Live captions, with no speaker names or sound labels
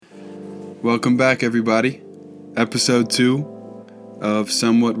Welcome back, everybody. Episode 2 of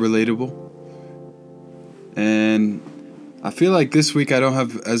Somewhat Relatable. And I feel like this week I don't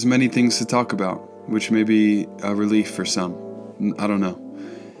have as many things to talk about, which may be a relief for some. I don't know.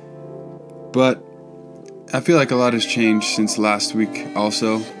 But I feel like a lot has changed since last week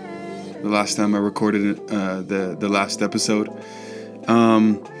also. The last time I recorded the last episode.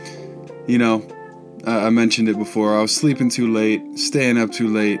 I mentioned it before. I was sleeping too late, staying up too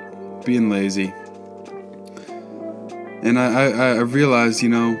late, being lazy. And I realized,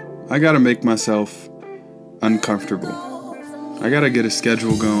 I gotta make myself uncomfortable. I gotta get a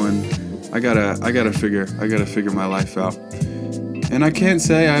schedule going. I gotta figure my life out. And I can't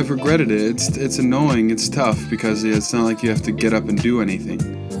say I've regretted it. It's annoying, it's tough, because it's not like you have to get up and do anything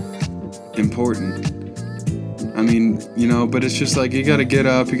important. I mean, but it's just like you gotta get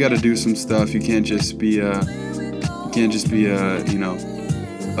up, you gotta do some stuff. You can't just be a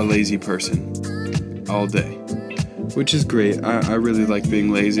lazy person all day, which is great. I really like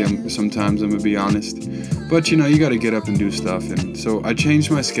being lazy. Sometimes I'm gonna be honest, but you gotta get up and do stuff. And so I changed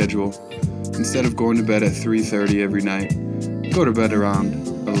my schedule. Instead of going to bed at 3:30 every night, go to bed around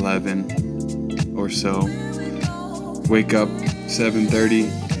 11 or so. Wake up 7:30,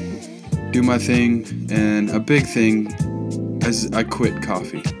 do my thing, and a big thing is I quit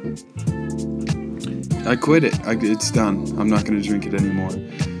coffee. I quit it. It's done. I'm not going to drink it anymore.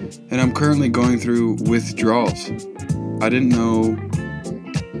 And I'm currently going through withdrawals. I didn't know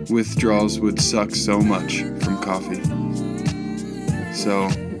withdrawals would suck so much from coffee. So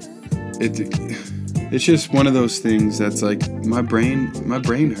it's just one of those things that's like my brain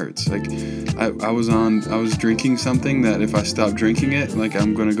hurts. Like I was drinking something that if I stop drinking it, like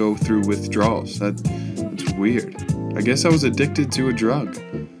I'm going to go through withdrawals. That's weird. I guess I was addicted to a drug.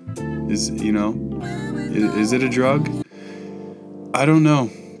 Is it a drug? I don't know.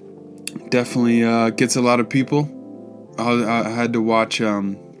 Definitely gets a lot of people. I had to watch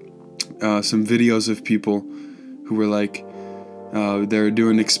some videos of people who were like, they were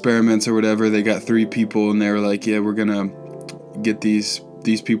doing experiments or whatever. They got 3 people and they were like, yeah, we're gonna get these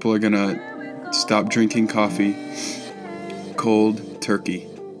people are gonna stop drinking coffee cold turkey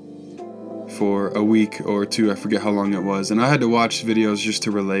for a week or 2. I forget how long it was. And I had to watch videos just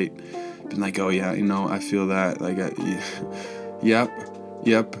to relate. Been like, oh yeah, I feel that. Like, yep.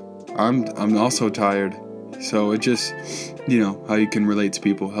 I'm also tired. So it just, how you can relate to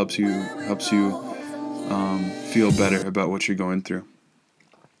people helps you feel better about what you're going through.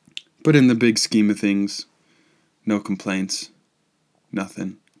 But in the big scheme of things, no complaints,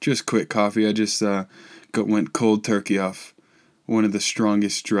 nothing. Just quit coffee. I just went cold turkey off one of the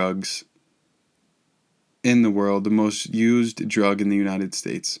strongest drugs in the world, the most used drug in the United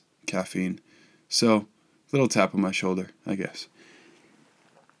States, caffeine. So, little tap on my shoulder, I guess.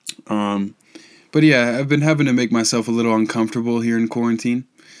 But yeah, I've been having to make myself a little uncomfortable here in quarantine.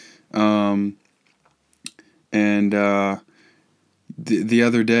 And the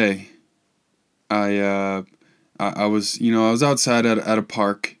other day, I was outside at a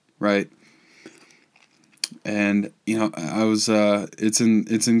park, right? And I was it's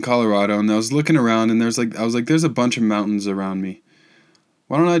in Colorado, and I was looking around, and there's a bunch of mountains around me.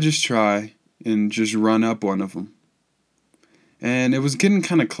 Why don't I just try and just run up one of them? And it was getting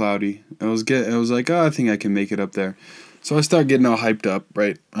kind of cloudy. I was like, oh, I think I can make it up there. So I start getting all hyped up,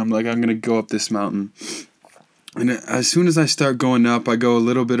 right? I'm like, I'm gonna go up this mountain. And as soon as I start going up, I go a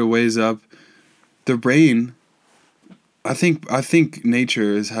little bit of ways up. The rain, I think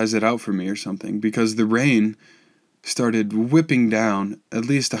nature has it out for me or something, because the rain started whipping down at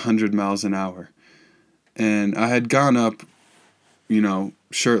least 100 miles an hour. And I had gone up,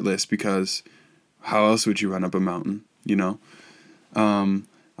 shirtless, because how else would you run up a mountain,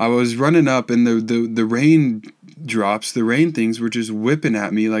 I was running up, and the rain drops, the rain things were just whipping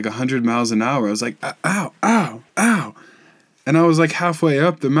at me like 100 miles an hour. I was like, ow, ow, ow. And I was like halfway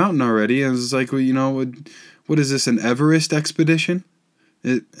up the mountain already. And I was like, well, what is this, an Everest expedition?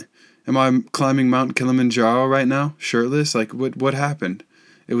 Am I climbing Mount Kilimanjaro right now, shirtless? Like, what happened?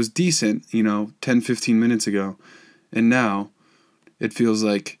 It was decent, 10, 15 minutes ago. And now it feels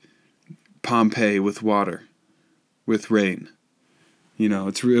like Pompeii with water, with rain.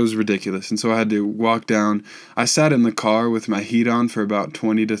 It was ridiculous. And so I had to walk down. I sat in the car with my heat on for about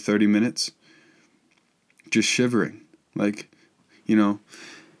 20 to 30 minutes, just shivering,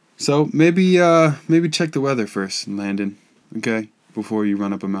 So maybe check the weather first, Landon, okay, before you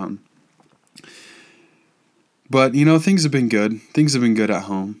run up a mountain. But, things have been good. Things have been good at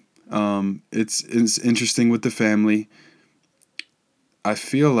home. It's interesting with the family. I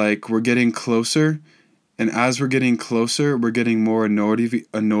feel like we're getting closer And as we're getting closer, we're getting more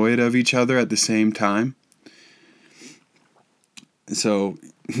annoyed of each other at the same time. So,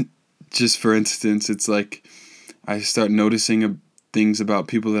 just for instance, it's like I start noticing things about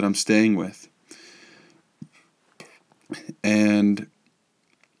people that I'm staying with. And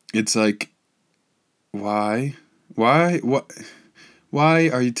it's like, why? What? Why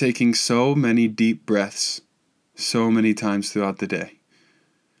are you taking so many deep breaths so many times throughout the day?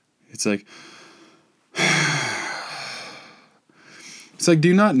 It's like, it's like, do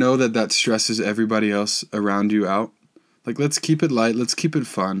you not know that stresses everybody else around you out? Like, let's keep it light. Let's keep it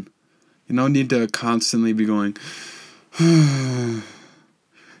fun. You don't need to constantly be going,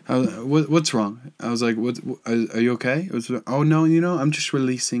 what's wrong? I was like, are you okay? Oh, no, I'm just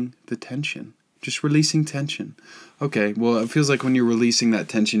releasing the tension. Just releasing tension. Okay, well, it feels like when you're releasing that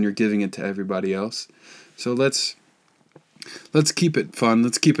tension, you're giving it to everybody else. So let's keep it fun.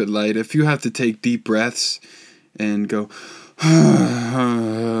 Let's keep it light. If you have to take deep breaths and go,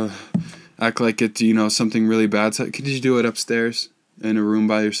 act like it's, something really bad. So could you do it upstairs in a room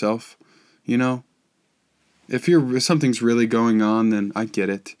by yourself? If something's really going on, then I get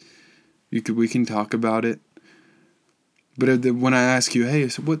it. We can talk about it. But when I ask you, hey,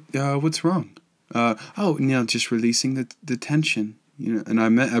 so what's wrong? Just releasing the tension. And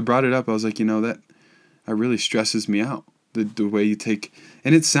I brought it up. I was like, that really stresses me out. The way you take,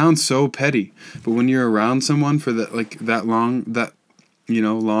 and it sounds so petty, but when you're around someone for that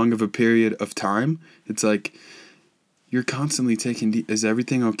long of a period of time, it's like you're constantly taking. Is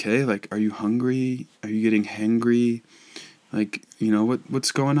everything okay? Like, are you hungry? Are you getting hangry? Like,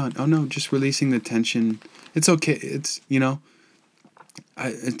 what's going on? Oh no, just releasing the tension. It's okay. It's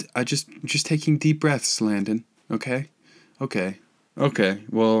I just taking deep breaths, Landon. Okay.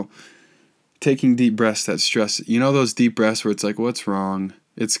 Well, taking deep breaths that stress. Those deep breaths where it's like, what's wrong?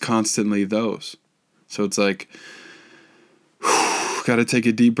 It's constantly those. So it's like, got to take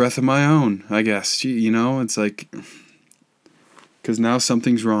a deep breath of my own, I guess. It's like, because now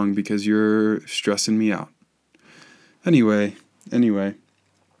something's wrong because you're stressing me out. Anyway,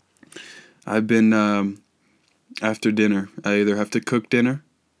 I've been, after dinner, I either have to cook dinner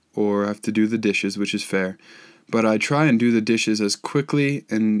or I have to do the dishes, which is fair. But I try and do the dishes as quickly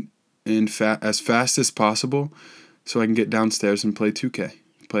and as fast as possible so I can get downstairs and play NBA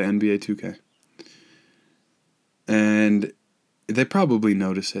 2K. And they probably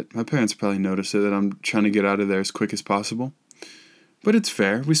notice it. My parents probably notice it, that I'm trying to get out of there as quick as possible. But it's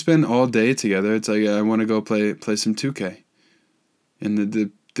fair. We spend all day together. It's like, I want to go play some 2K. And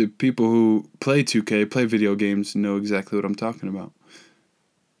the people who play 2K, play video games, know exactly what I'm talking about.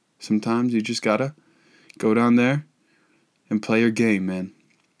 Sometimes you just gotta go down there and play your game, man.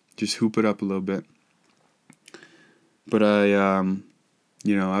 Just hoop it up a little bit. But I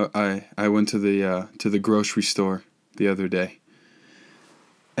went to the grocery store the other day,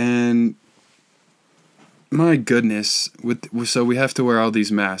 and my goodness, so we have to wear all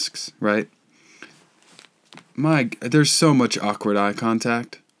these masks, right? There's so much awkward eye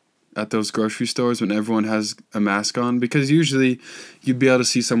contact at those grocery stores when everyone has a mask on, because usually you'd be able to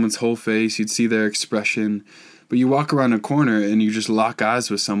see someone's whole face, you'd see their expression, but you walk around a corner and you just lock eyes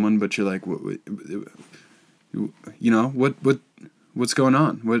with someone, but you're like, what's going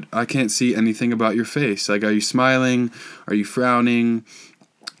on? I can't see anything about your face. Like, are you smiling? Are you frowning?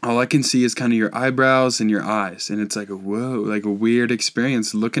 All I can see is kind of your eyebrows and your eyes, and it's like a weird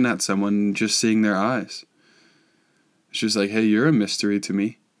experience looking at someone and just seeing their eyes. It's just like, hey, you're a mystery to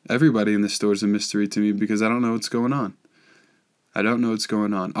me. Everybody in the store is a mystery to me because I don't know what's going on.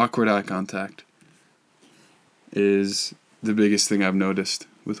 Awkward eye contact is the biggest thing I've noticed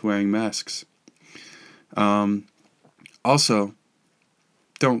with wearing masks. Also,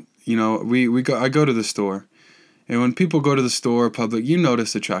 I go to the store, and when people go to the store, public, you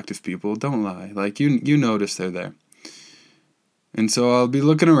notice attractive people. Don't lie. Like, you notice they're there. And so I'll be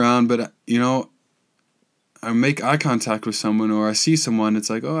looking around, but I make eye contact with someone, or I see someone. It's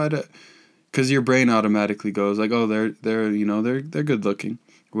like, because your brain automatically goes like, oh, they're good looking,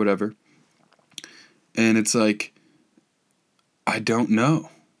 whatever. And it's like, I don't know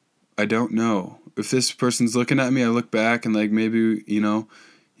if this person's looking at me. I look back and like, maybe you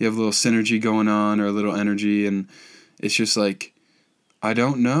have a little synergy going on or a little energy, and it's just like, I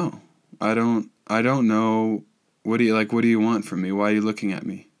don't know. I don't know. What do you want from me? Why are you looking at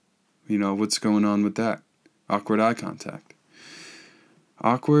me? What's going on with that? Awkward eye contact.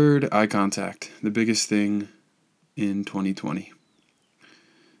 The biggest thing in 2020.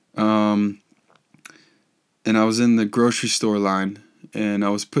 And I was in the grocery store line, and I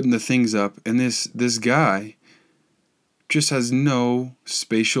was putting the things up, and this guy just has no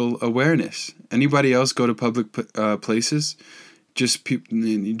spatial awareness. Anybody else go to public places?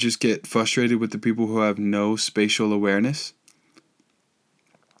 You just get frustrated with the people who have no spatial awareness.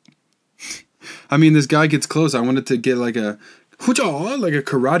 I mean, this guy gets close. I wanted to get like a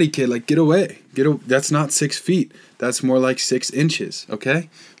karate kid, like get away. That's not 6 feet. That's more like 6 inches. Okay,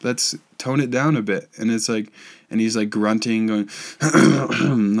 let's tone it down a bit. And it's like, and he's like grunting, going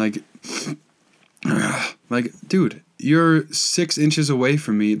like, dude, you're 6 inches away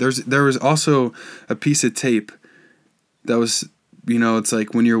from me. There was also a piece of tape that was, it's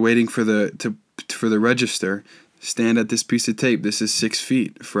like when you're waiting for the register. Stand at this piece of tape. This is 6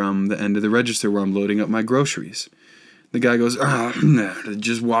 feet from the end of the register where I'm loading up my groceries. The guy goes,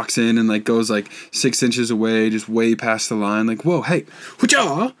 just walks in and like goes like 6 inches away, just way past the line. Like, whoa, hey,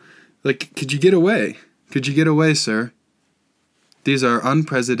 whatcha? Like, could you get away? Could you get away, sir? These are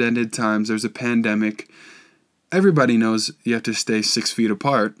unprecedented times. There's a pandemic. Everybody knows you have to stay 6 feet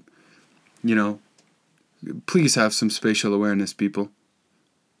apart. Please have some spatial awareness, people.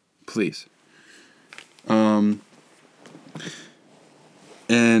 Please.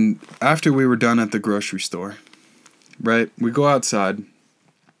 And after we were done at the grocery store, right, we go outside.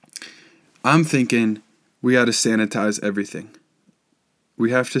 I'm thinking we got to sanitize everything.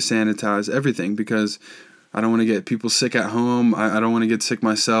 We have to sanitize everything because I don't want to get people sick at home. I don't want to get sick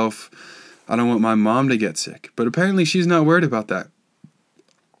myself. I don't want my mom to get sick. But apparently she's not worried about that.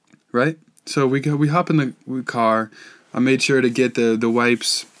 Right? So we hop in the car. I made sure to get the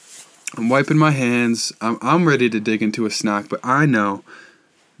wipes. I'm wiping my hands. I'm ready to dig into a snack, but I know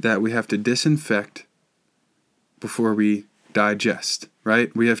that we have to disinfect before we digest,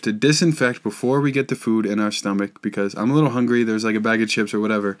 right? We have to disinfect before we get the food in our stomach because I'm a little hungry. There's like a bag of chips or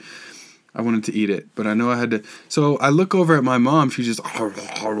whatever. I wanted to eat it, but I know I had to. So I look over at my mom. She's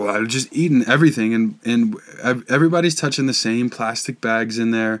just eating everything, and everybody's touching the same plastic bags in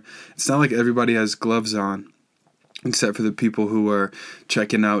there. It's not like everybody has gloves on, except for the people who are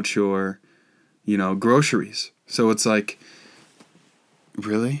checking out your, groceries. So it's like,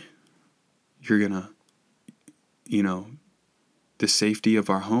 really? You're gonna, the safety of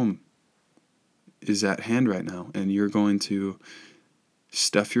our home is at hand right now, and you're going to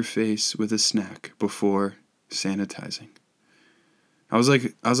stuff your face with a snack before sanitizing. I was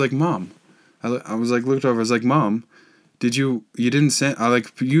like, Mom. I was like, looked over. I was like, Mom, you didn't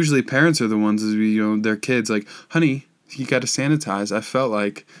usually parents are the ones, their kids, like, honey, you got to sanitize. I felt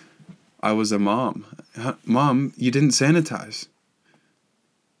like I was a mom. Mom, you didn't sanitize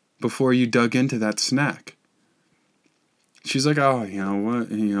before you dug into that snack. She's like, oh, what,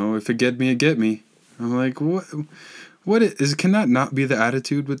 if it get me, it get me. I'm like, can that not be the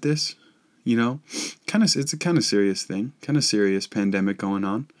attitude with this? It's a kind of serious thing, kind of serious pandemic going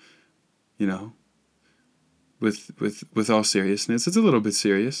on, with all seriousness, it's a little bit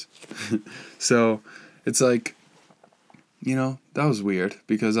serious. So it's like, that was weird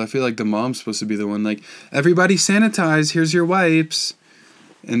because I feel like the mom's supposed to be the one like, everybody sanitize, here's your wipes.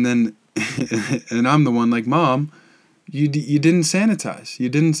 And then, and I'm the one like, Mom, you didn't sanitize. You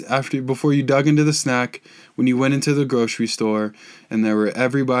didn't, before you dug into the snack, when you went into the grocery store and there were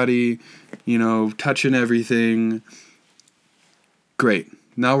everybody, touching everything. Great.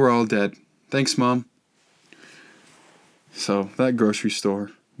 Now we're all dead. Thanks, Mom. So that grocery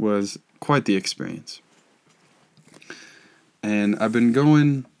store was quite the experience. And I've been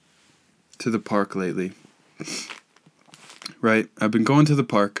going to the park lately. Right? I've been going to the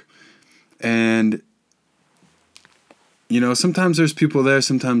park and sometimes there's people there,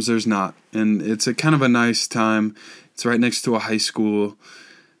 sometimes there's not. And it's a kind of a nice time. It's right next to a high school.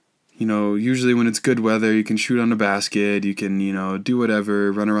 Usually when it's good weather, you can shoot on a basket, you can, do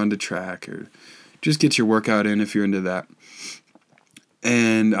whatever, run around the track or just get your workout in if you're into that.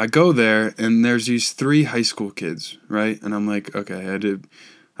 And I go there and there's these 3 high school kids, right? And I'm like, okay,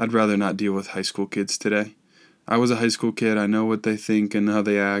 I'd rather not deal with high school kids today. I was a high school kid. I know what they think and how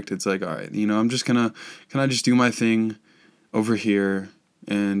they act. It's like, all right, I'm just can I just do my thing over here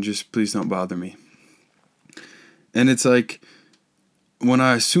and just please don't bother me. And it's like,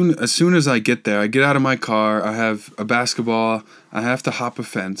 as soon as I get there, I get out of my car, I have a basketball, I have to hop a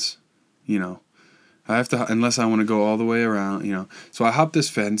fence, I have to, unless I want to go all the way around, So I hop this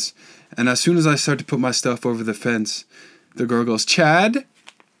fence, and as soon as I start to put my stuff over the fence, the girl goes, Chad,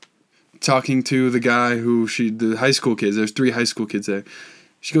 talking to the guy the high school kids, there's 3 high school kids there.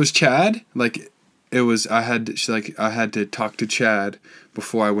 She goes, Chad, like I had to talk to Chad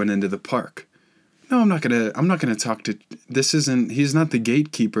before I went into the park. No, I'm not gonna talk to, he's not the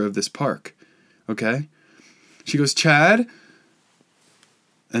gatekeeper of this park. Okay? She goes, Chad.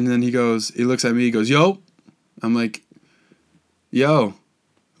 And then he looks at me, he goes, yo. I'm like, yo,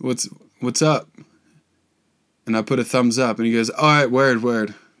 what's up? And I put a thumbs up, and he goes, all right, word.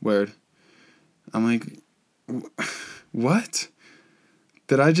 I'm like, what?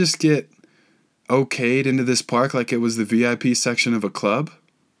 Did I just get okayed into this park like it was the VIP section of a club?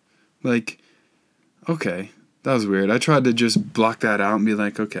 Like, okay, that was weird. I tried to just block that out and be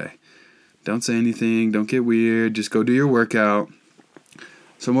like, okay, don't say anything, don't get weird, just go do your workout.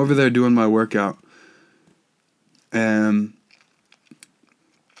 So I'm over there doing my workout, and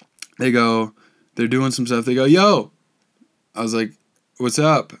they're doing some stuff. They go, yo! I was like, what's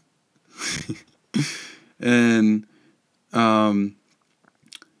up? And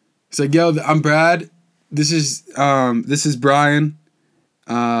he's like, yo, I'm Brad. This is Brian.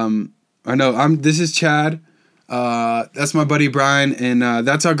 This is Chad. That's my buddy Brian, and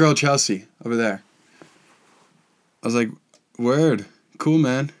that's our girl Chelsea over there. I was like, word, cool,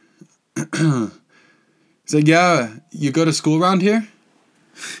 man. He's like, yeah, you go to school around here?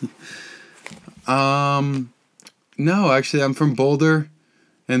 No, actually, I'm from Boulder,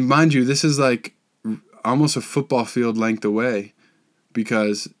 and mind you, this is like almost a football field length away,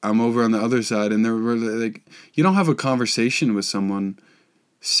 because I'm over on the other side, and they're like, you don't have a conversation with someone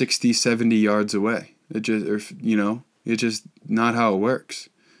 60, 70 yards away. It's just not how it works.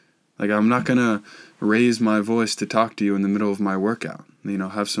 Like, I'm not gonna raise my voice to talk to you in the middle of my workout.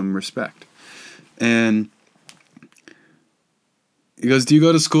 Have some respect. And he goes, do you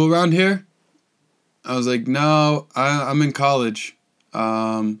go to school around here? I was like, no, I'm in college.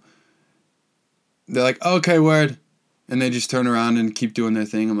 They're like, okay, word. And they just turn around and keep doing their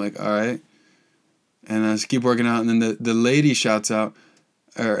thing. I'm like, all right. And I just keep working out. And then the lady shouts out,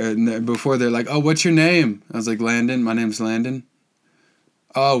 before they're like, oh, what's your name? I was like, Landon. My name's Landon.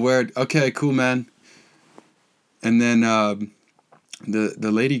 Oh, word. Okay, cool, man. And then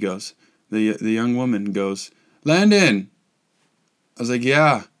the lady goes, the young woman goes, Landon. I was like,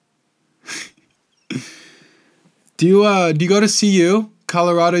 yeah. Do you go to CU,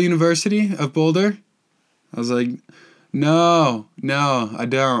 Colorado University of Boulder? I was like, no, I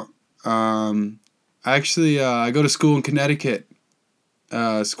don't. Actually, I go to school in Connecticut.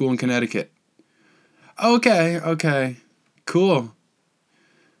 Okay, cool.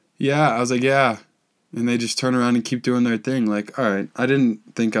 Yeah, I was like, yeah. And they just turn around and keep doing their thing. Like, all right, I didn't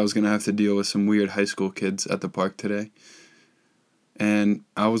think I was going to have to deal with some weird high school kids at the park today. And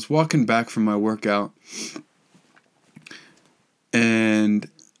I was walking back from my workout, and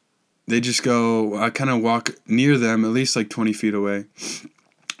they just go, I kind of walk near them, at least like 20 feet away.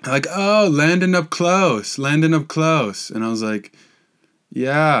 Like, oh, landing up close. And I was like,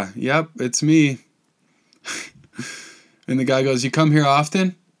 yeah, yep, it's me. And the guy goes, you come here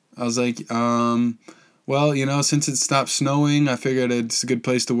often? I was like, well, since it stopped snowing, I figured it's a good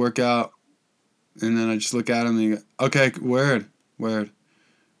place to work out. And then I just look at him and he goes, okay, word.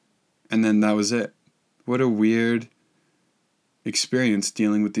 And then that was it. What a weird experience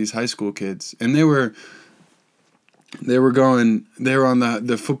dealing with these high school kids. And they were on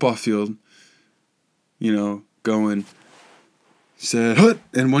the football field, going, said, hut,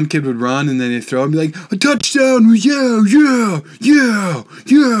 and one kid would run, and then he'd throw and be like, a touchdown, yeah,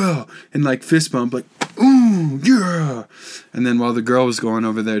 and like fist bump, like, ooh, yeah. And then while the girl was going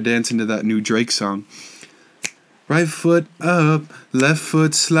over there dancing to that new Drake song, right foot up, left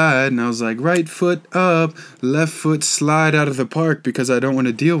foot slide, and I was like, right foot up, left foot slide out of the park because I don't want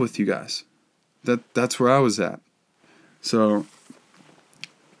to deal with you guys. That's where I was at. So,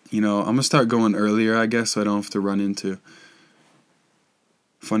 I'm gonna start going earlier, I guess, so I don't have to run into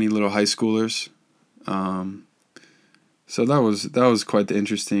funny little high schoolers. So that was quite the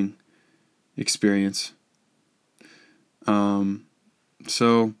interesting experience.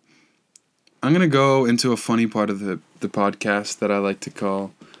 So I'm going to go into a funny part of the podcast that I like to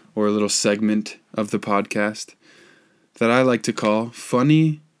call, or a little segment of the podcast that I like to call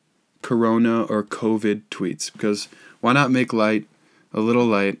funny Corona or COVID tweets, because why not make a little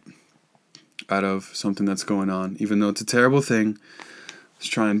light out of something that's going on, even though it's a terrible thing. Let's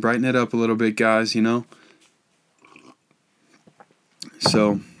try and brighten it up a little bit, guys,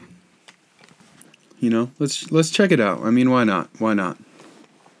 So, let's check it out. I mean, why not?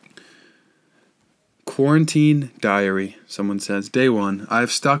 Quarantine diary, someone says. Day 1. I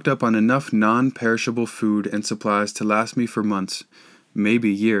have stocked up on enough non-perishable food and supplies to last me for months, maybe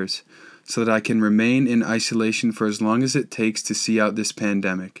years, so that I can remain in isolation for as long as it takes to see out this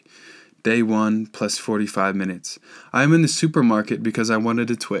pandemic. Day 1 plus 45 minutes. I am in the supermarket because I wanted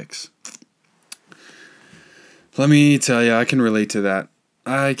a Twix. Let me tell you, I can relate to that.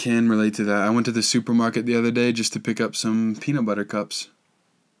 I went to the supermarket the other day just to pick up some peanut butter cups.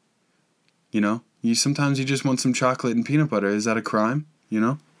 Sometimes you just want some chocolate and peanut butter. Is that a crime?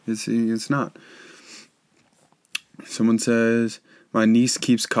 It's not. Someone says, my niece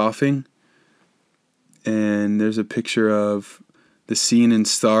keeps coughing. And there's a picture of the scene in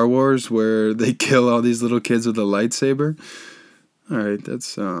Star Wars where they kill all these little kids with a lightsaber. All right,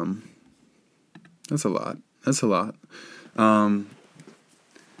 that's a lot. That's a lot.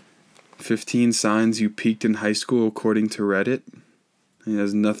 15 signs you peaked in high school according to Reddit. It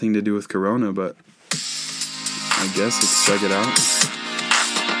has nothing to do with Corona, but I guess let's check it out.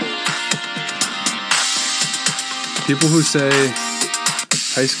 People who say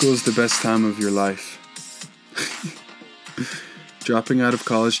high school is the best time of your life. Dropping out of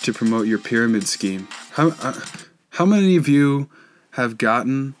college to promote your pyramid scheme. How many of you have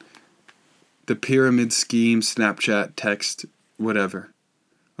gotten the pyramid scheme Snapchat text, whatever?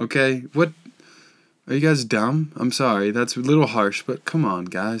 Okay, what? Are you guys dumb? I'm sorry, that's a little harsh, but come on,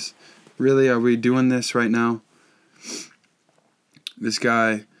 guys. Really, are we doing this right now? This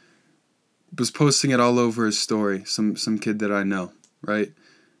guy was posting it all over his story, some kid that I know, right?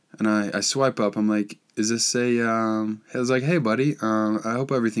 And I swipe up, I'm like, is this I was like, hey buddy, I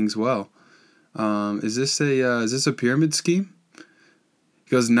hope everything's well. Is this a pyramid scheme?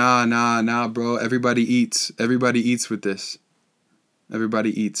 He goes, nah, bro. Everybody eats with this.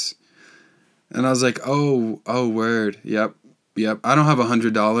 Everybody eats. And I was like, oh, word. Yep. I don't have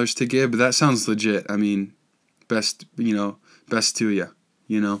 $100 to give, but that sounds legit. I mean, best to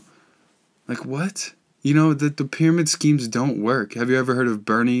you, Like what? The pyramid schemes don't work. Have you ever heard of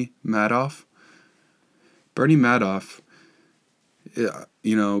Bernie Madoff? Bernie Madoff,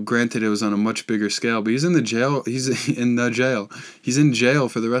 granted it was on a much bigger scale, but he's in the jail. He's in jail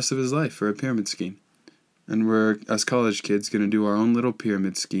for the rest of his life for a pyramid scheme. And we're, as college kids, going to do our own little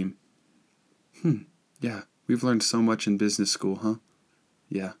pyramid scheme. Yeah, we've learned so much in business school, huh?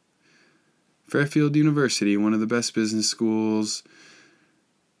 Yeah. Fairfield University, one of the best business schools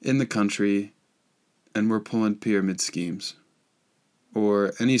in the country, and we're pulling pyramid schemes.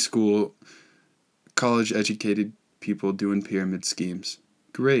 Or any school, college-educated people doing pyramid schemes.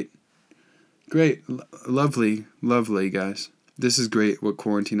 Great. Lovely, guys. This is great what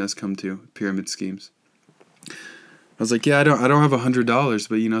quarantine has come to, pyramid schemes. I was like, yeah, I don't have $100,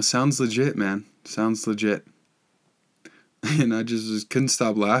 but sounds legit, man. Sounds legit. And I just couldn't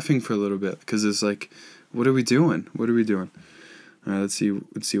stop laughing for a little bit because it's like, what are we doing? All right, let's see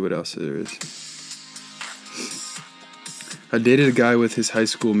what else there is. I dated a guy with his high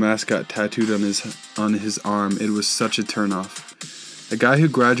school mascot tattooed on his arm. It was such a turnoff. A guy who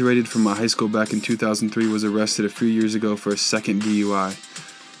graduated from my high school back in 2003 was arrested a few years ago for a second DUI.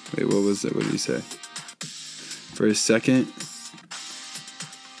 Wait, what was it? What did he say? For a second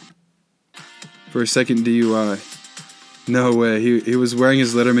DUI. No way. He was wearing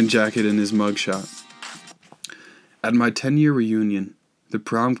his Letterman jacket in his mugshot. At my 10-year reunion, the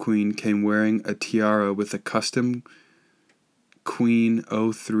prom queen came wearing a tiara with a custom Queen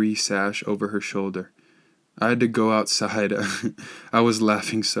 03 sash over her shoulder. I had to go outside. I was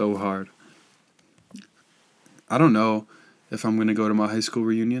laughing so hard. I don't know if I'm going to go to my high school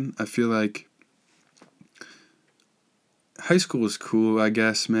reunion. I feel like high school is cool, I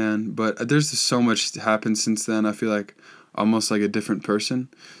guess, man, but there's just so much happened since then. I feel like almost like a different person.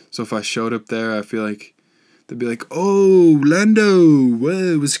 So if I showed up there, I feel like they'd be like, oh, Lando,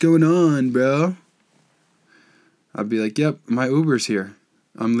 whoa, what's going on, bro? I'd be like, yep, my Uber's here.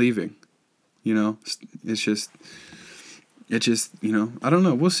 I'm leaving. It's just, I don't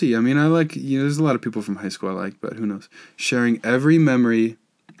know. We'll see. I mean, I like, there's a lot of people from high school I like, but who knows? Sharing every memory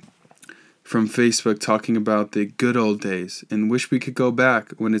from Facebook talking about the good old days and wish we could go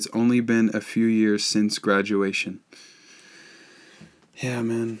back when it's only been a few years since graduation. Yeah,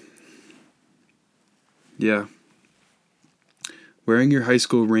 man. Yeah. Wearing your high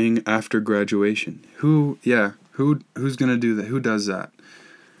school ring after graduation. Who's going to do that? Who does that?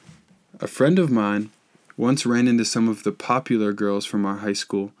 A friend of mine once ran into some of the popular girls from our high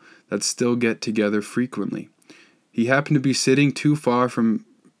school that still get together frequently. He happened to be sitting not too far from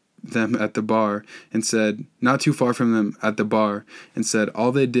them at the bar, and said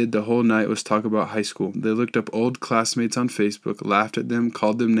all they did the whole night was talk about high school. They looked up old classmates on Facebook, laughed at them,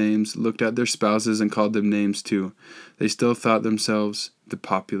 called them names, looked at their spouses and called them names too. They still thought themselves the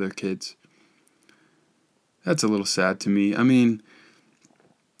popular kids. That's a little sad to me. I mean,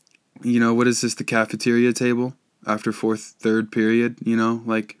 what is this, the cafeteria table after third period?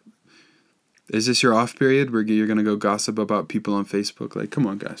 Is this your off period where you're going to go gossip about people on Facebook? Like, come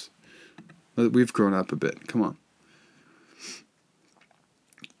on, guys. We've grown up a bit. Come on.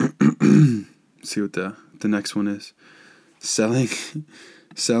 See what the next one is. Selling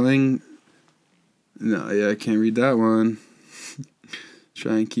No, yeah, I can't read that one.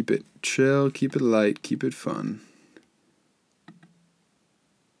 Try and keep it chill, keep it light, keep it fun.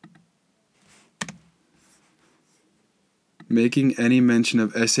 Making any mention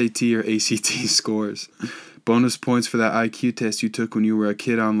of SAT or ACT scores. Bonus points for that IQ test you took when you were a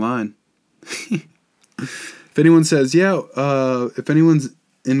kid online. If anyone says, yeah, if anyone's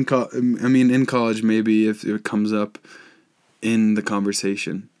in college, maybe if it comes up in the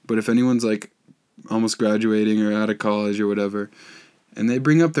conversation. But if anyone's like almost graduating or out of college or whatever, and they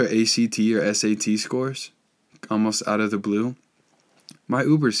bring up their ACT or SAT scores, almost out of the blue, my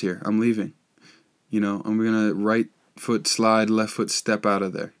Uber's here. I'm leaving. I'm going to right foot slide, left foot step out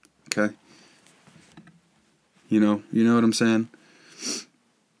of there. Okay? You know what I'm saying?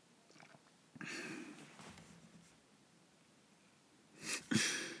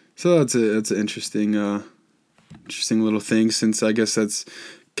 So that's an interesting little thing, since I guess that's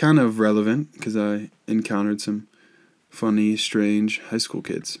kind of relevant because I encountered some funny, strange high school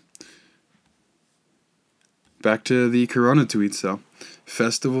kids. Back to the Corona tweets, though.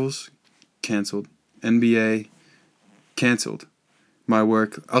 Festivals, canceled. NBA, canceled. My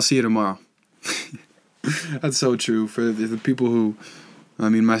work, I'll see you tomorrow. That's so true for the people who, my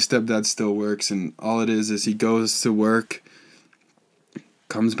stepdad still works, and all it is he goes to work,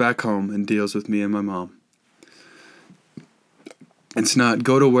 comes back home, and deals with me and my mom. It's not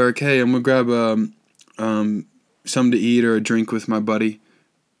go to work, hey, I'm going to grab something to eat or a drink with my buddy,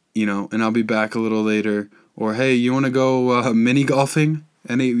 and I'll be back a little later. Or, hey, you want to go mini golfing?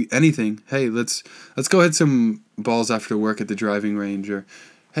 Anything. Hey, let's go hit some balls after work at the driving range. Or,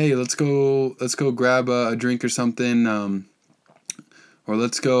 hey, let's go grab a drink or something. Or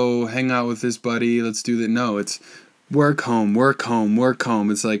let's go hang out with this buddy. Let's do that. No, it's work, home, work, home, work,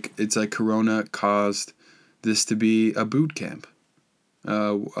 home. It's like Corona caused this to be a boot camp.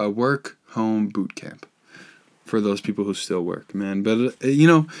 A work, home boot camp for those people who still work, man. But,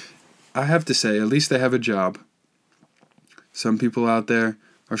 I have to say, at least they have a job. Some people out there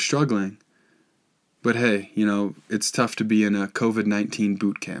are struggling. But hey, it's tough to be in a COVID-19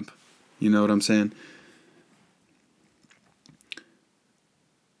 boot camp. You know what I'm saying?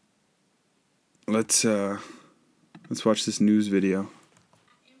 Let's watch this news video.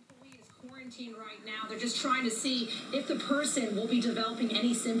 Employee is quarantined right now. They're just trying to see if the person will be developing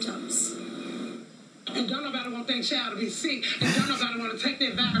any symptoms. And don't nobody want their child to be sick, and don't nobody want to take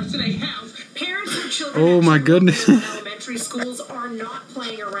that virus to their house. Parents of children Oh my goodness. in elementary schools are not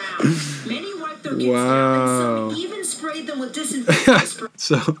playing around. Many wipe their kids down, and some even sprayed them with disinfectant spray.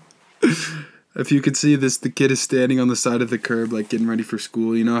 So, if you could see this, the kid is standing on the side of the curb, like getting ready for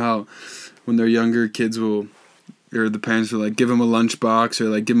school. You know how when they're younger, kids will, or the parents will like give him a lunchbox or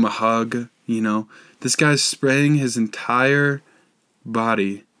like give him a hug, This guy's spraying his entire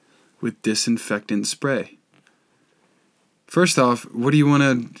body with disinfectant spray. First off, what do you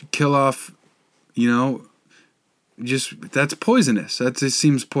want to kill off, that's poisonous. It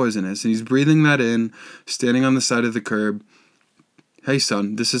seems poisonous. And he's breathing that in, standing on the side of the curb. Hey,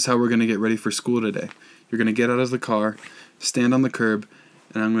 son, this is how we're going to get ready for school today. You're going to get out of the car, stand on the curb,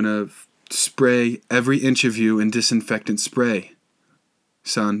 and I'm going to spray every inch of you in disinfectant spray.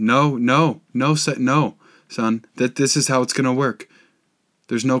 Son, no, son, this is how it's going to work.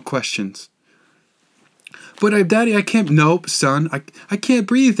 There's no questions. But Daddy, I can't. Nope, son. I can't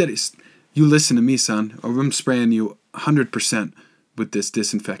breathe. You listen to me, son. Or I'm spraying you 100% with this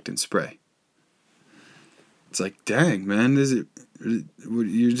disinfectant spray. It's like, dang, man.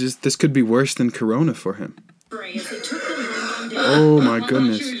 This could be worse than Corona for him. Oh my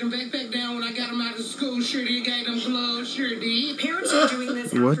goodness. Parents are doing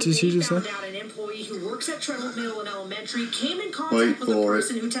this. What did she just say? An employee who works at Trevor Middle Elementary came in contact with a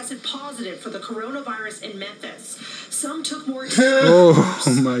person who tested positive for the coronavirus in Memphis. Some took more. Oh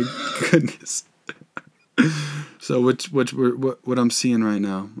my goodness. So what I'm seeing right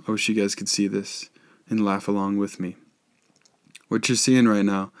now, I wish you guys could see this and laugh along with me. What you're seeing right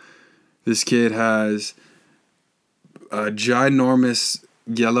now, this kid has a ginormous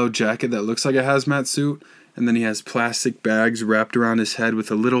yellow jacket that looks like a hazmat suit, and then he has plastic bags wrapped around his head with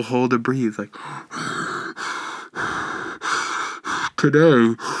a little hole to breathe. Like,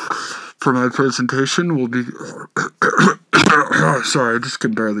 today, for my presentation, will be... Sorry, I just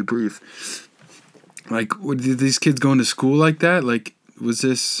could barely breathe. Like, did these kids going to school like that? Like, was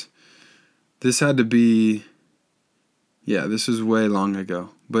this... This had to be... Yeah, this was way long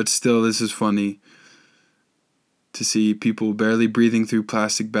ago. But still, this is funny to see people barely breathing through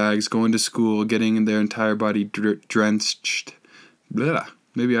plastic bags, going to school, getting their entire body drenched. Blah.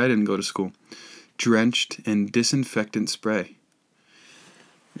 Maybe I didn't go to school. Drenched in disinfectant spray.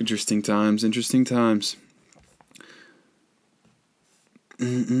 Interesting times.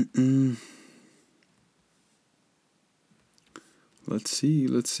 Let's see.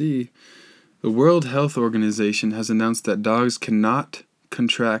 The World Health Organization has announced that dogs cannot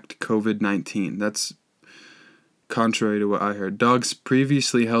contract COVID-19. That's contrary to what I heard. Dogs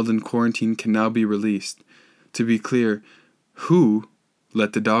previously held in quarantine can now be released. To be clear, who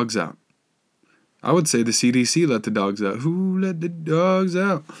let the dogs out? I would say the CDC let the dogs out. Who let the dogs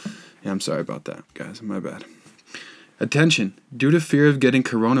out? Yeah, I'm sorry about that, guys. My bad. Attention. Due to fear of getting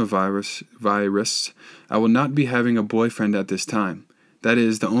coronavirus, I will not be having a boyfriend at this time. That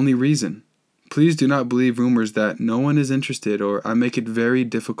is the only reason. Please do not believe rumors that no one is interested or I make it very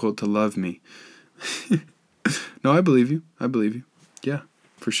difficult to love me. No, I believe you. Yeah,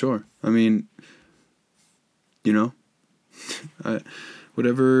 for sure. I mean,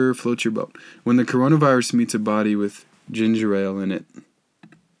 whatever floats your boat. When the coronavirus meets a body with ginger ale in it.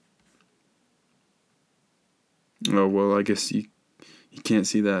 Oh, well, I guess you can't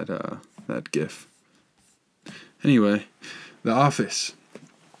see that gif. Anyway, The Office.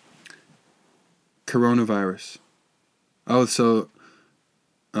 Coronavirus. Oh, so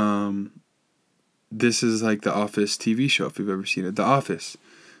this is like the Office TV show, if you've ever seen it. The Office.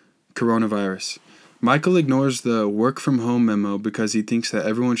 Coronavirus. Michael ignores the work from home memo because he thinks that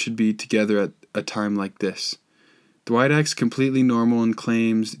everyone should be together at a time like this. Dwight acts completely normal and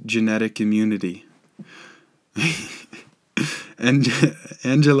claims genetic immunity. And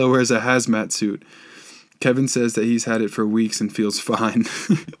Angela wears a hazmat suit. Kevin says that he's had it for weeks and feels fine.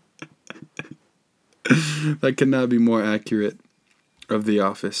 That could not be more accurate of The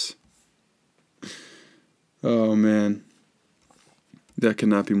Office. Oh, man. That could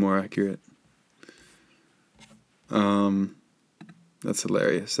not be more accurate. That's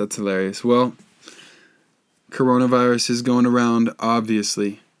hilarious. Well, coronavirus is going around,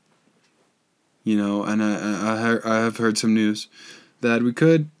 obviously. And I have heard some news that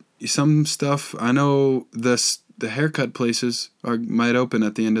some stuff, I know the haircut places might open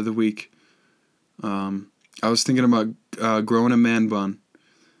at the end of the week. I was thinking about growing a man bun,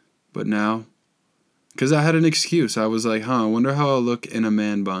 but now, because I had an excuse, I was like, I wonder how I'll look in a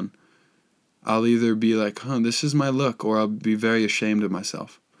man bun. I'll either be like, this is my look, or I'll be very ashamed of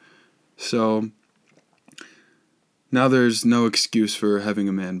myself. So, now there's no excuse for having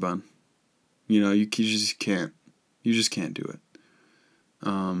a man bun. You just can't. You just can't do it.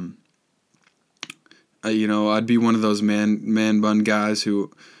 I'd be one of those man bun guys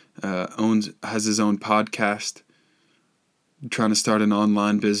who has his own podcast, trying to start an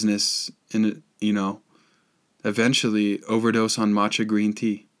online business, and eventually overdose on matcha green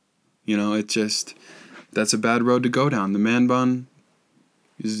tea. That's a bad road to go down. The man bun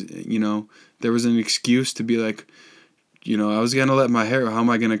is, there was an excuse to be like, I was going to let my hair, how am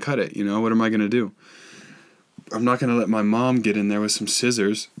I going to cut it? What am I going to do? I'm not going to let my mom get in there with some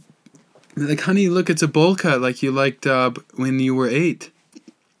scissors. Like, honey, look, it's a bowl cut like you liked when you were 8.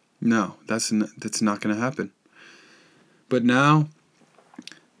 No, that's not going to happen. But now,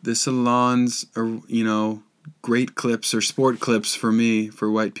 the salons are, great clips or sport clips for me,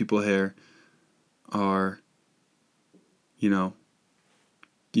 for white people hair, are,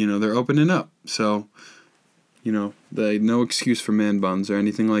 they're opening up. So, no excuse for man buns or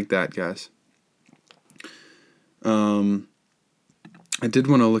anything like that, guys. I did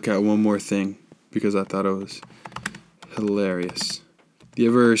want to look at one more thing because I thought it was hilarious. You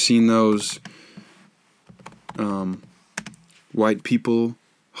ever seen those white people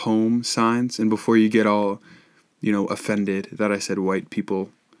home signs? And before you get all, offended that I said white people,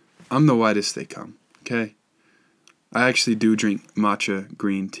 I'm the whitest they come, okay? I actually do drink matcha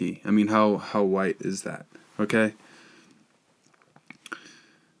green tea. I mean, how white is that, okay?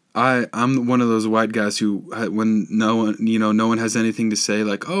 I'm one of those white guys who, when no one has anything to say,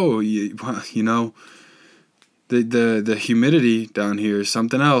 like, the humidity down here is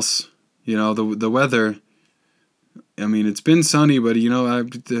something else. The weather. I mean, it's been sunny, but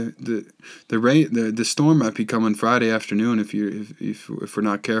the rain, the storm might be coming Friday afternoon if we're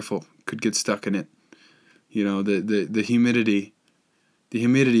not careful. Could get stuck in it. The humidity. The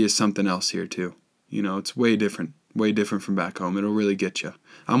humidity is something else here too. It's way different from back home. It'll really get you.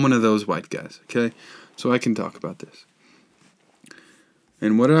 I'm one of those white guys, okay? So I can talk about this.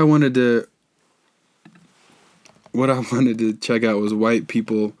 And what I wanted to check out was white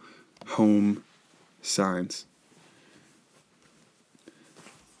people home signs.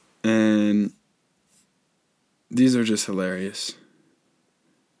 And these are just hilarious.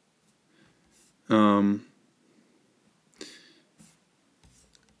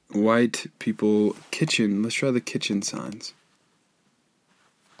 White people kitchen. Let's try the kitchen signs.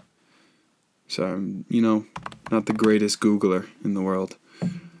 So I'm, not the greatest Googler in the world.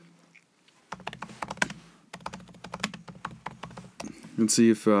 Let's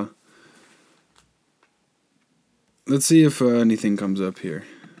see if anything comes up here.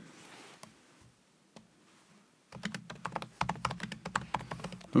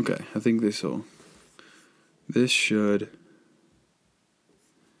 Okay, I think this should.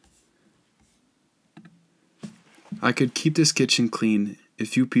 I could keep this kitchen clean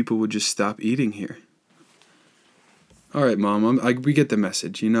if you people would just stop eating here. All right, Mom, we get the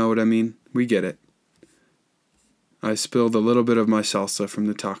message. You know what I mean? We get it. I spilled a little bit of my salsa from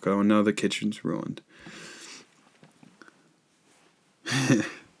the taco, and now the kitchen's ruined.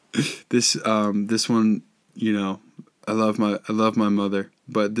 This one, I love my mother,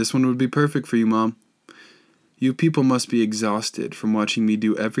 but this one would be perfect for you, Mom. You people must be exhausted from watching me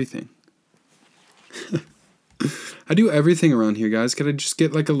do everything. I do everything around here, guys. Could I just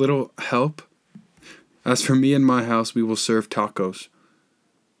get like a little help? As for me and my house, we will serve tacos.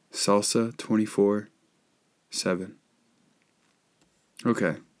 Salsa 24/7.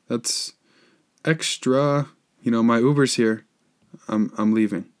 Okay, that's extra. My Uber's here. I'm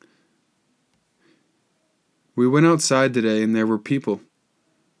leaving. We went outside today and there were people.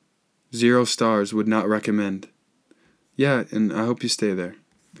 0 stars, would not recommend. Yeah, and I hope you stay there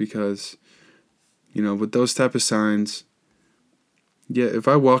because, with those type of signs, yeah, if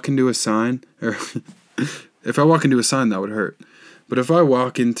I walk into a sign, that would hurt. But if I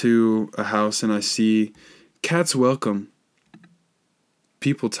walk into a house and I see cats welcome,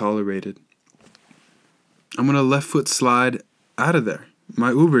 people tolerated, I'm going to left foot slide out of there.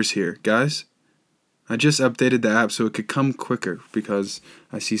 My Uber's here, guys. I just updated the app so it could come quicker because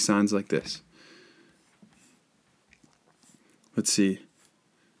I see signs like this. Let's see.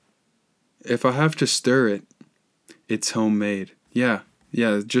 If I have to stir it, it's homemade. Yeah,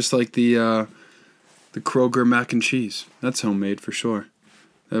 just like the Kroger mac and cheese. That's homemade for sure.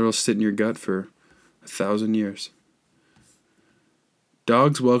 That'll sit in your gut for 1,000 years.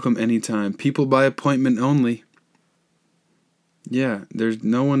 Dogs welcome anytime. People by appointment only. Yeah,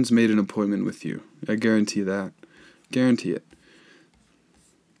 no one's made an appointment with you. I guarantee that. Guarantee it.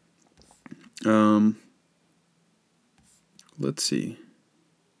 Let's see.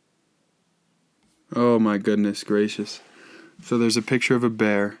 Oh my goodness gracious. So there's a picture of a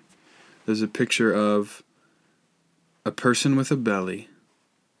bear. There's a picture of a person with a belly.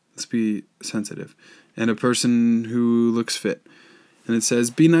 Let's be sensitive. And a person who looks fit. And it says,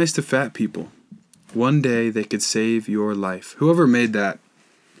 be nice to fat people. One day they could save your life. Whoever made that,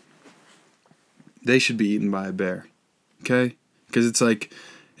 they should be eaten by a bear. Okay? Because it's like,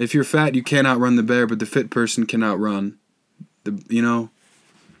 if you're fat, you can't outrun the bear, but the fit person can outrun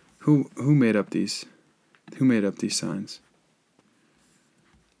who made up these? Who made up these signs?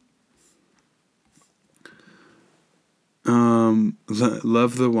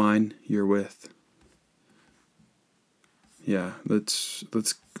 Love the wine you're with. Yeah, let's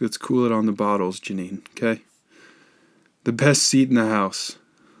cool it on the bottles, Janine. Okay. The best seat in the house.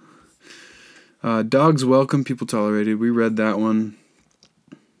 Dogs welcome, people tolerated. We read that one.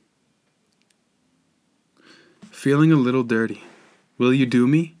 Feeling a little dirty. Will you do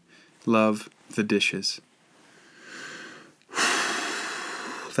me? Love the dishes.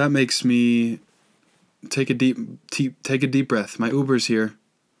 That makes me take a deep breath. My Uber's here.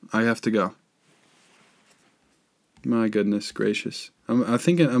 I have to go. My goodness gracious.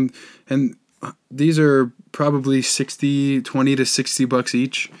 And these are probably $20 to $60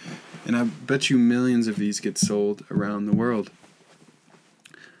 each, and I bet you millions of these get sold around the world.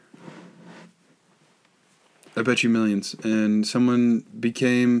 I bet you millions. And someone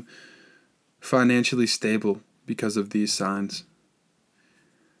became financially stable because of these signs.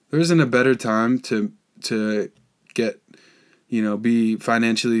 There isn't a better time to get, be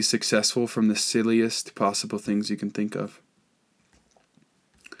financially successful from the silliest possible things you can think of.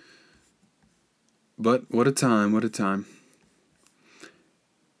 But what a time, what a time.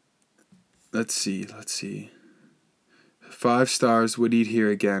 Let's see. 5 stars, would eat here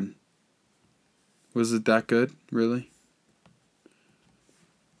again. Was it that good, really?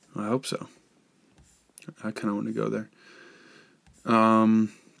 I hope so. I kind of want to go there.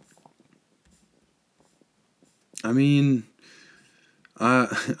 I'm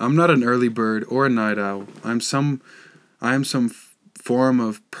not an early bird or a night owl. I am some form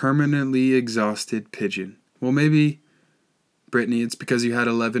of permanently exhausted pigeon. Well, maybe, Brittany, it's because you had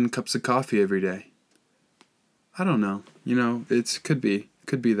 11 cups of coffee every day. I don't know. Could be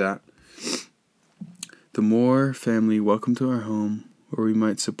that. The Moore family, welcome to our home, where we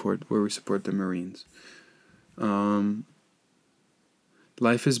support the Marines.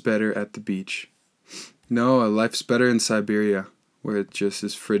 Life is better at the beach. No, life's better in Siberia, where it just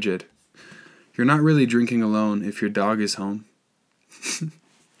is frigid. You're not really drinking alone if your dog is home.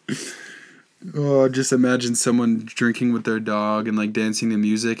 Oh, just imagine someone drinking with their dog and like dancing to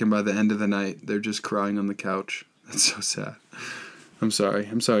music, and by the end of the night, they're just crying on the couch. That's so sad. I'm sorry,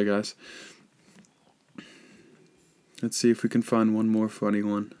 guys. Let's see if we can find one more funny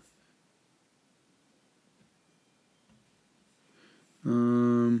one.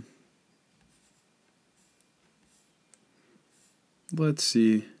 Let's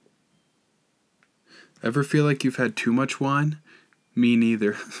see. Ever feel like you've had too much wine? Me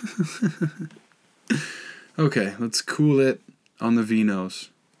neither. Okay, let's cool it on the vinos.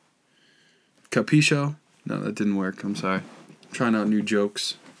 Capisco? No, that didn't work. I'm sorry. Trying out new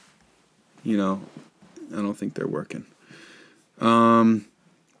jokes. You know, I don't think they're working.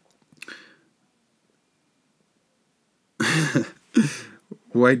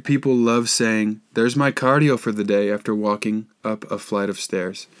 White people love saying, "There's my cardio for the day," after walking up a flight of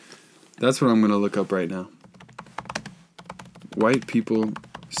stairs. That's what I'm going to look up right now. White people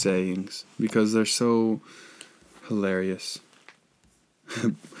sayings, because they're so hilarious.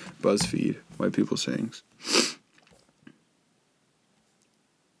 BuzzFeed, white people sayings.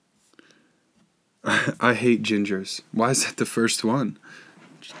 I hate gingers. Why is that the first one?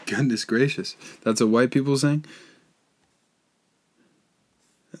 Goodness gracious. That's a white people saying?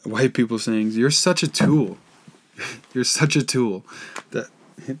 White people saying, "You're such a tool." You're such a tool.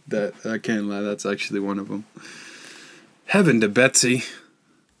 That I can't lie, that's actually one of them. Heaven to Betsy.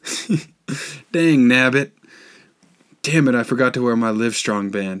 Dang nabbit. Damn it, I forgot to wear my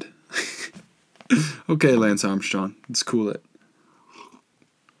Livestrong band. Okay, Lance Armstrong, let's cool it.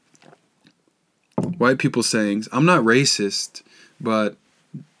 White people sayings. I'm not racist, but,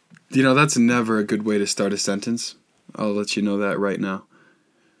 you know, that's never a good way to start a sentence. I'll let you know that right now.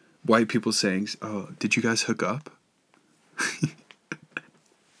 White people sayings. Oh, did you guys hook up?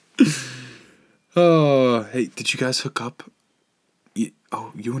 Oh, hey, did you guys hook up? You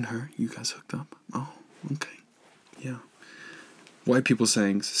and her? You guys hooked up? Oh, okay. Yeah. White people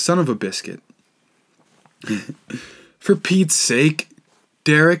sayings. Son of a biscuit. For Pete's sake.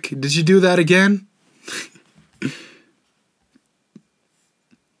 Derek, did you do that again?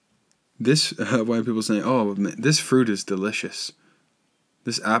 This, white people saying, "Oh, man, this fruit is delicious.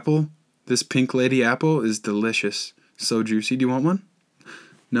 This apple, this pink lady apple is delicious. So juicy. Do you want one?"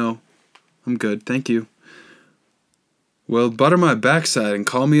 No, I'm good. Thank you. Well, butter my backside and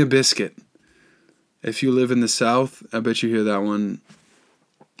call me a biscuit. If you live in the South, I bet you hear that one,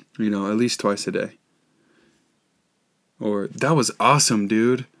 you know, at least twice a day. Or, "That was awesome,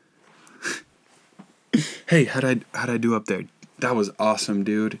 dude." Hey, how'd I do up there? "That was awesome,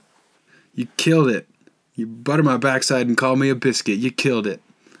 dude. You killed it. You butter my backside and call me a biscuit. You killed it."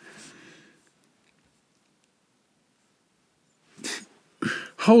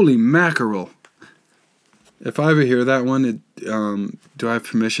 Holy mackerel. If I ever hear that one, do I have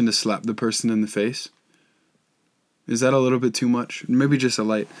permission to slap the person in the face? Is that a little bit too much? Maybe just a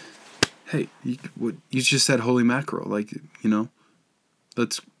light, "Hey, you just said holy mackerel. Like, you know,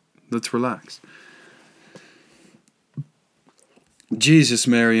 let's relax." Jesus,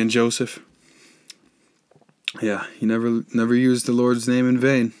 Mary, and Joseph. Yeah, you never used the Lord's name in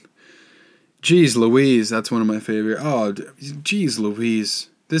vain. Jeez Louise, that's one of my favorite. Oh, jeez Louise.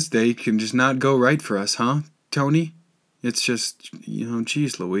 This day can just not go right for us, huh, Tony? It's just, you know,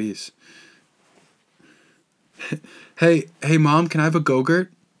 jeez Louise. Hey, Mom, can I have a Go-Gurt?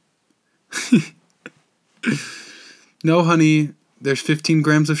 No, honey, there's 15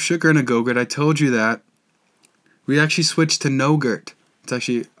 grams of sugar in a Go-Gurt. I told you that. We actually switched to no-gurt. It's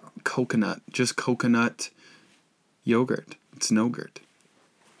actually coconut, just coconut yogurt. It's no-gurt.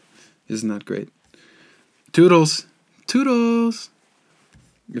 Isn't that great? Toodles. Toodles.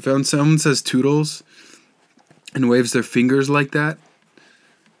 If someone says toodles and waves their fingers like that,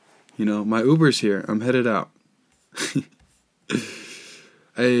 you know, my Uber's here. I'm headed out.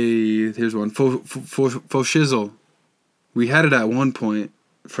 Hey, here's one. Faux shizzle. We had it at one point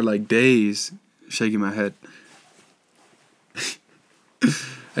for like days. Shaking my head.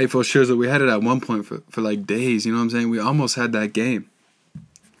 Hey, faux shizzle. We had it at one point for like days. You know what I'm saying? We almost had that game.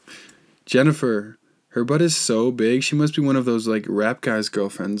 Jennifer. Her butt is so big, she must be one of those, like, rap guys'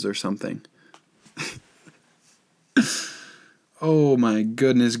 girlfriends or something. Oh, my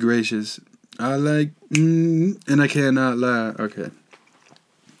goodness gracious. I like, and I cannot lie. Okay.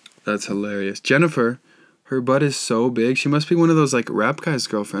 That's hilarious. Jennifer, her butt is so big, she must be one of those, like, rap guys'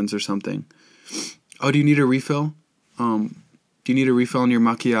 girlfriends or something. Oh, do you need a refill? Do you need a refill on your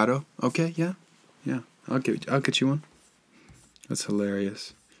macchiato? Okay, yeah. I'll get you one. That's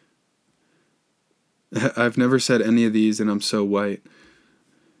hilarious. I've never said any of these, and I'm so white.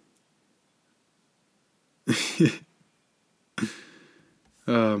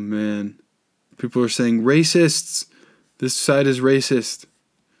 Oh, man. People are saying, racists! This side is racist.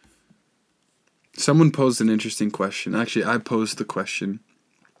 Someone posed an interesting question. Actually, I posed the question.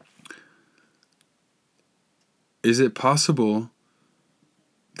 Is it possible...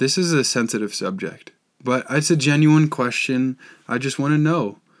 This is a sensitive subject, but it's a genuine question. I just want to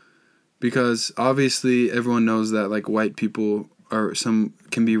know. Because obviously everyone knows that like white people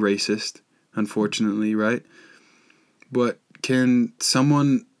can be racist, unfortunately, right? But can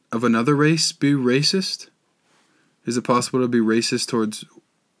someone of another race be racist? Is it possible to be racist towards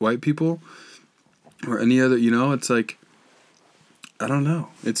white people? Or any other, it's like, I don't know.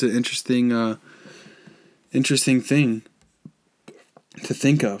 It's an interesting thing to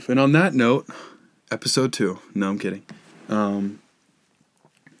think of. And on that note, episode 2. No, I'm kidding.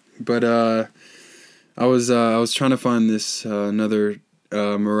 But I was trying to find this another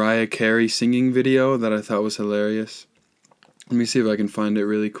Mariah Carey singing video that I thought was hilarious. Let me see if I can find it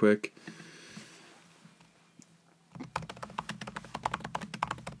really quick.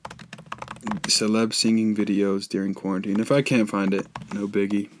 Celeb singing videos during quarantine. If I can't find it, no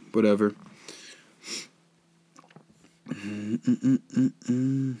biggie. Whatever.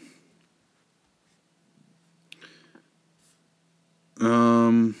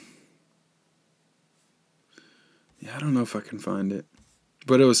 Yeah, I don't know if I can find it,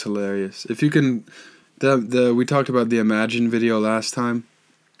 but it was hilarious. If you can, we talked about the Imagine video last time.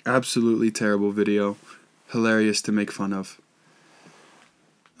 Absolutely terrible video, hilarious to make fun of.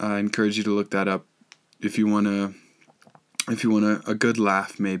 I encourage you to look that up if you want a good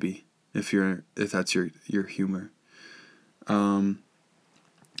laugh, maybe if that's your humor. But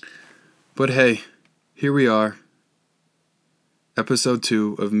hey, here we are. Episode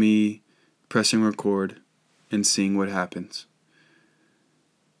 2 of me pressing record and seeing what happens.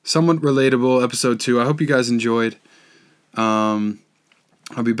 Somewhat relatable, episode 2. I hope you guys enjoyed. I'll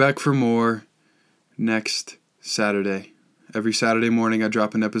be back for more next Saturday. Every Saturday morning I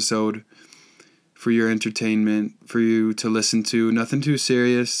drop an episode for your entertainment, for you to listen to. Nothing too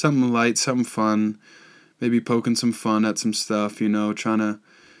serious, something light, something fun. Maybe poking some fun at some stuff, trying to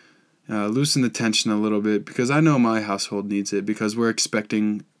loosen the tension a little bit, because I know my household needs it, because we're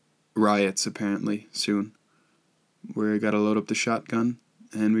expecting riots apparently soon. We got to load up the shotgun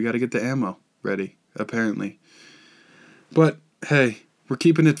and we got to get the ammo ready, apparently. But hey, we're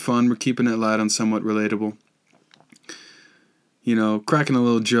keeping it fun, we're keeping it light and somewhat relatable. Cracking a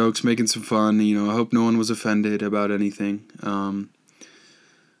little jokes, making some fun. I hope no one was offended about anything.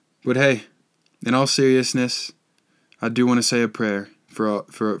 But hey, in all seriousness, I do want to say a prayer for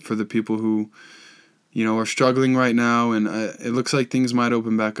the people who, are struggling right now, and it looks like things might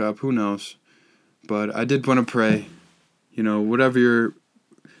open back up. Who knows? But I did want to pray. Whatever your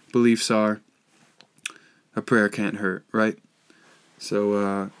beliefs are, a prayer can't hurt, right?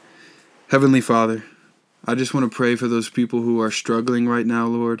 So, Heavenly Father, I just want to pray for those people who are struggling right now,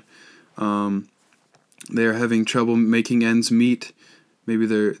 Lord. They are having trouble making ends meet. Maybe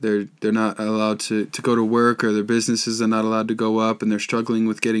they're not allowed to go to work, or their businesses are not allowed to go up, and they're struggling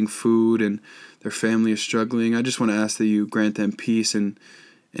with getting food, and their family is struggling. I just want to ask that you grant them peace and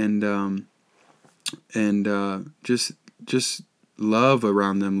just love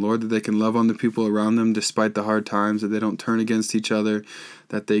around them, Lord, that they can love on the people around them despite the hard times, that they don't turn against each other,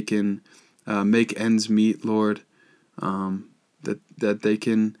 that they can make ends meet, Lord, that they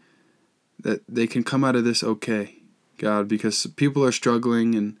can come out of this okay, God, because people are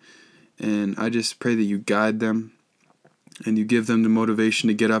struggling, and I just pray that you guide them and you give them the motivation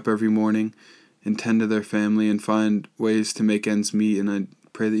to get up every morning and tend to their family and find ways to make ends meet. And I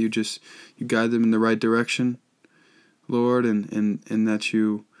pray that you guide them in the right direction, Lord, and that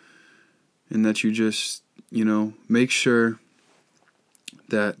you just, make sure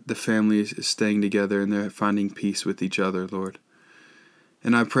that the family is staying together and they're finding peace with each other, Lord.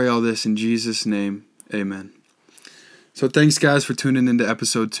 And I pray all this in Jesus' name. Amen. So thanks, guys, for tuning into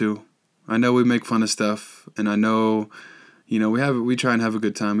episode 2. I know we make fun of stuff, and I know, we try and have a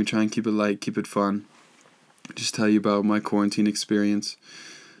good time. We try and keep it light, keep it fun. Just tell you about my quarantine experience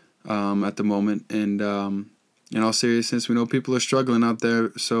at the moment. And in all seriousness, we know people are struggling out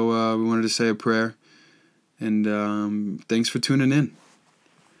there, so we wanted to say a prayer. And thanks for tuning in.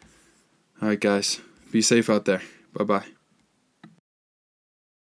 All right, guys. Be safe out there. Bye-bye.